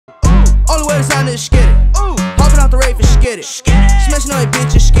Only way to sign is skid it. Ooh. Hopping off the rave and skid it. Smashing on that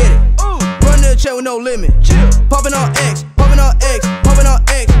bitch and skid it. Ooh. Running the check with no limit. Chill. Popping on X, popping on X, popping on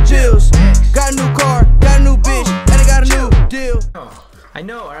X. Chills. Got a new car, got a new bitch, and I got a new deal. Oh, I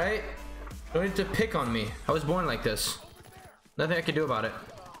know, alright? Don't need to pick on me. I was born like this. Nothing I could do about it.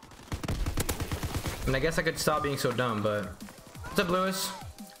 And I guess I could stop being so dumb, but... What's up, Lewis?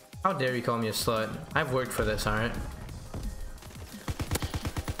 How dare you call me a slut? I've worked for this, alright?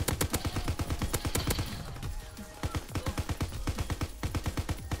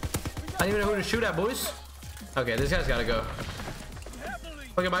 I don't even know who to shoot at, boys. Okay, this guy's gotta go.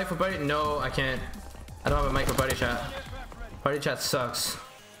 Okay, mic for party? No, I can't. I don't have a mic for party chat. Party chat sucks.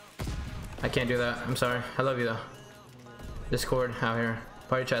 I can't do that. I'm sorry. I love you though. Discord out here.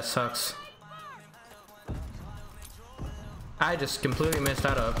 Party chat sucks. I just completely messed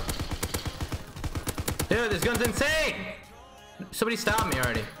that up. Dude, this gun's insane! Somebody stop me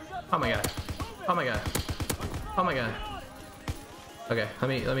already. Oh my god. Oh my god. Oh my god. Okay, let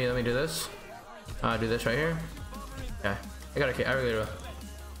me do this. Do this right here. Yeah, I got a kid. I really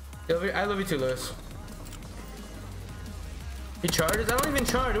do. I love you too, Lewis. He charges? I don't even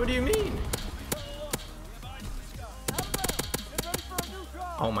charge. What do you mean?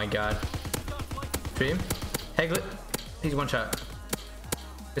 Oh my god. Dream. Heglet. He's one shot.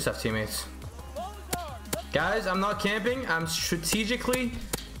 Just have teammates. Guys, I'm not camping. I'm strategically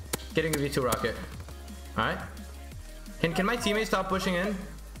getting a V2 rocket. Alright. Can my teammates stop pushing in?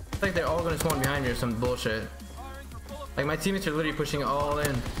 It's like they're all gonna spawn behind me or some bullshit. Like my teammates are literally pushing all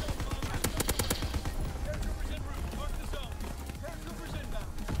in.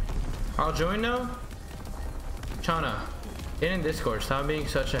 I'll join now. Chana, get in Discord. Stop being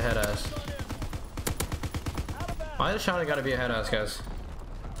such a head ass. Why does Chana gotta be a head ass, guys?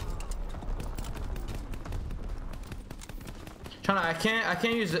 Chana, I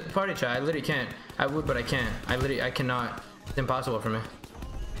can't use the party chat. I literally can't. I would, but I can't. I cannot. It's impossible for me.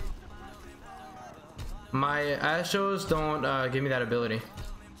 My Astros don't give me that ability.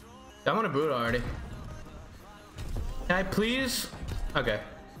 I'm on a brute already. Can I please? Okay.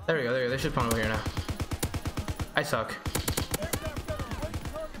 There we go. There we go. They should spawn over here now. I suck.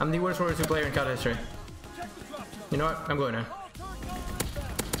 I'm the worst World War II player in COD history. You know what? I'm going now.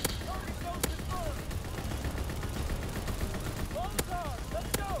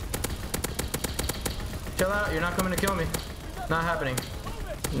 Chill out. You're not coming to kill me. Not happening.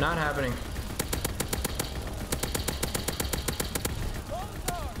 Not happening.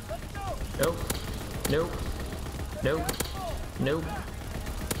 Nope. Nope. Nope. Nope.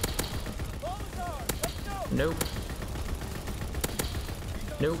 Nope.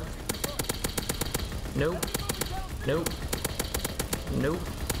 Nope. Nope. Nope. Nope.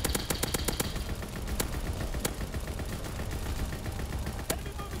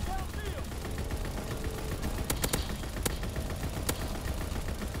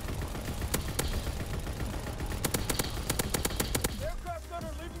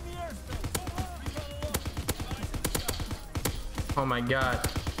 Oh my god.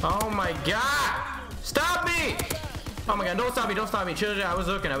 Oh my god! Stop me! Oh my god, don't stop me, don't stop me. Chill, chill. I was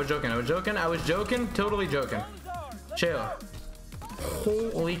joking, totally joking. Chill.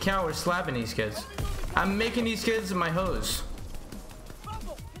 Holy cow, we're slapping these kids. I'm making these kids my hoes.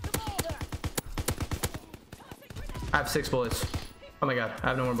 I have 6 bullets. Oh my god, I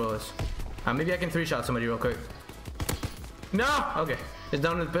have no more bullets. Maybe I can 3-shot somebody real quick. No! Okay. It's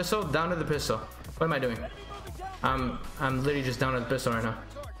down to the pistol, down to the pistol. What am I doing? I'm literally just down to the pistol right now.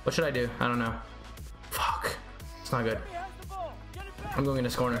 What should I do? I don't know. Fuck. It's not good. I'm going in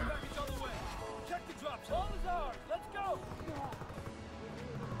this corner.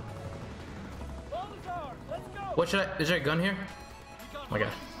 What should I? Is there a gun here? Oh my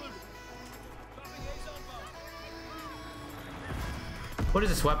god. What is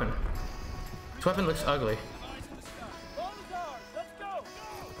this weapon? This weapon looks ugly.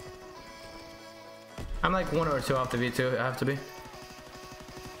 I'm like 1 or 2 off the V2. I have to be.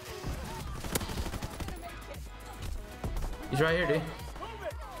 He's right here, dude.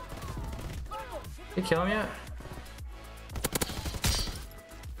 Did you kill him yet?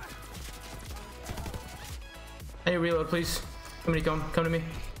 Hey, reload, please. Somebody come to me.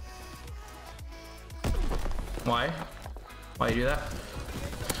 Why? Why you do that?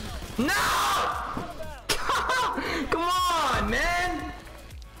 No! Come on, man!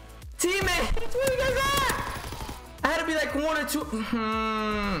 Teammate! Where you guys at? I had to be like 1 or 2.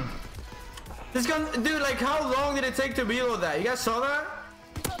 This gun, dude, like how long did it take to reload that? You guys saw that?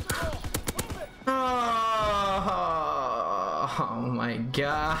 Oh my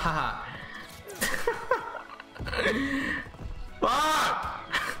god. Fuck!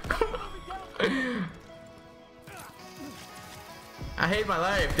 I hate my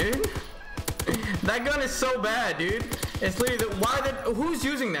life, dude. That gun is so bad, dude. It's literally who's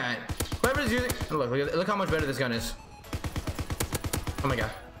using that? Whoever's using, look how much better this gun is. Oh my god.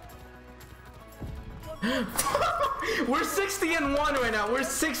 We're 60-1 right now. We're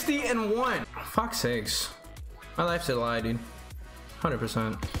 60-1. Fuck's sakes. My life's a lie, dude.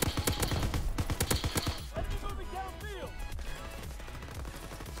 100%.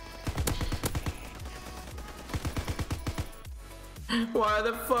 Why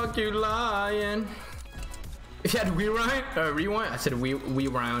the fuck you lying? If you had rewind? I said we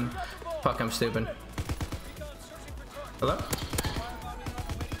round. Fuck, I'm stupid. Hello?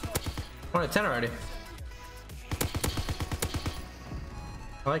 We're at 10 already.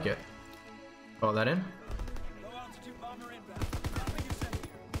 I like it. Call that in.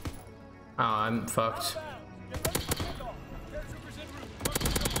 Oh, I'm fucked.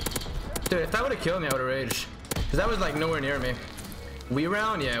 Dude, if that would have killed me, I would have raged. Because that was like nowhere near me. We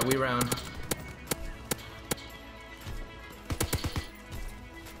round? Yeah, we round.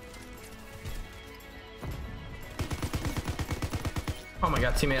 Oh my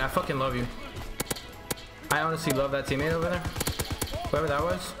god, teammate, I fucking love you. I honestly love that teammate over there. Whoever that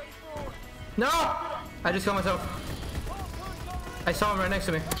was. No! I just killed myself. I saw him right next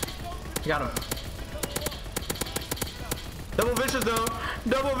to me. Got him. Double vicious though.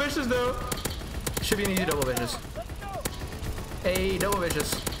 Double vicious though. Should be an easy double vicious. Hey, double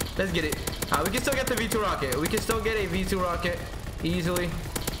vicious. Let's get it. We can still get the V2 rocket. We can still get a V2 rocket easily.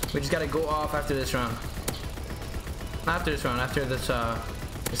 We just gotta go off after this round. After this round, after this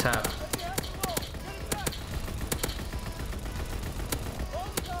this half.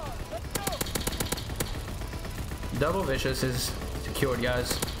 Double vicious is secured,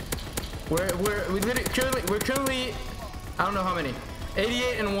 guys. We're currently I don't know how many.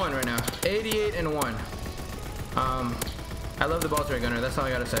 88-1 right now. 88-1. I love the ball gunner. That's all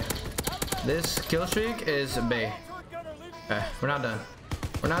I gotta say. This kill streak is bae. Okay, we're not done.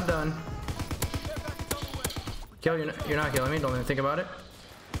 We're not done. Kill, you're not killing me. Don't even think about it.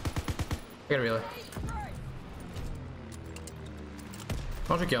 I gotta relay.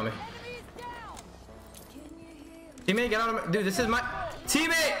 Don't you kill me. Teammate, get out of my... Dude, this is my...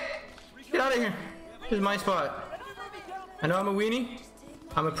 Teammate! Get out of here. This is my spot. I know I'm a weenie.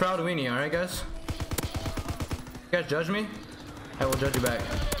 I'm a proud weenie, alright, guys? You guys judge me? I will judge you back.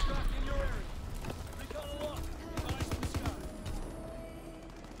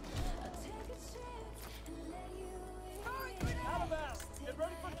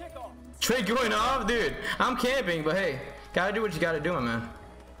 Trade going off? Dude, I'm camping, but hey, gotta do what you gotta do, my man.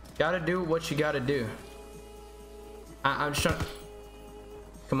 Gotta do what you gotta do. I'm just trying.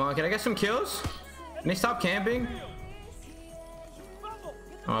 Come on, can I get some kills? Can they stop camping?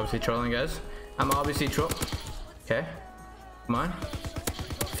 I'm obviously trolling, guys. I'm obviously troll. Okay, come on.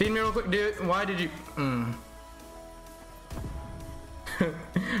 Feed me real quick, dude. Why did you? I'm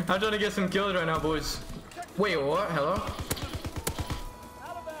trying to get some kills right now, boys. Wait, what? Hello?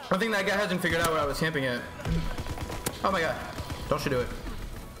 I think that guy hasn't figured out where I was camping at. Oh my god. Don't you do it.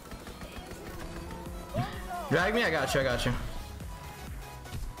 Drag me? I got you, I got you.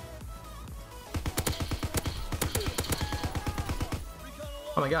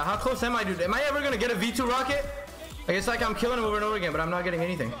 Oh my god, how close am I, dude? Am I ever gonna get a V2 rocket? Like, it's like I'm killing him over and over again, but I'm not getting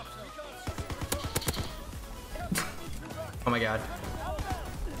anything. Oh my god.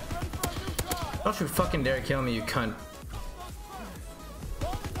 Don't you fucking dare kill me, you cunt.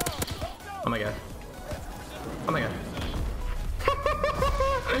 Oh my god. Oh my god.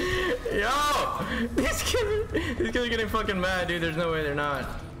 Yo! These kids are getting fucking mad, dude. There's no way they're not.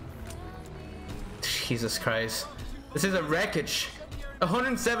 Jesus Christ. This is a wreckage.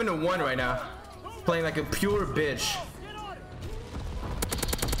 107-1 right now. Playing like a pure bitch.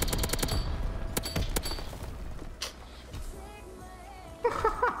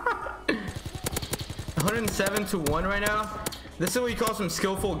 $107-1 right now. This is what we call some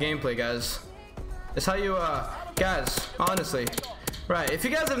skillful gameplay, guys. It's how you guys, honestly. Right, if you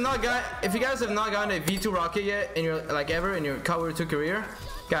guys have not gotten a V2 rocket yet in your in your COD WW2 career,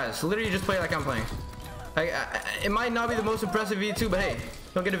 guys, literally just play like I'm playing. Like, it might not be the most impressive V2, but hey,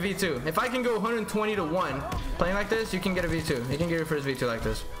 don't get a V2. If I can go 120-1 playing like this, you can get a V2. You can get your first V2 like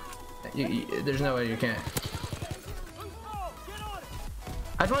this. There's no way you can't.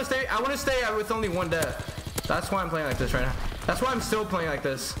 I want to stay with only one death. That's why I'm playing like this right now. That's why I'm still playing like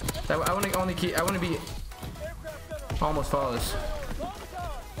this. I want to be almost flawless.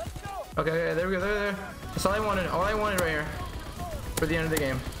 Okay, there we go. There. That's all I wanted. All I wanted right here for the end of the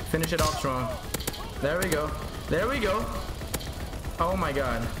game. Finish it off strong. There we go. There we go. Oh my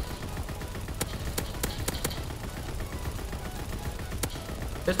god.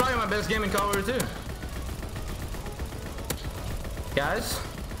 It's probably my best game in COD WW2. Guys,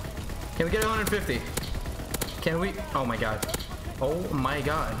 can we get 150? Can we? Oh my god. Oh my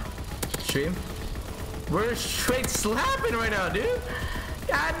god. Stream. We're straight slapping right now, dude.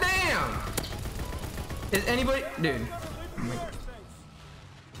 God damn. Is anybody, dude? Oh my god.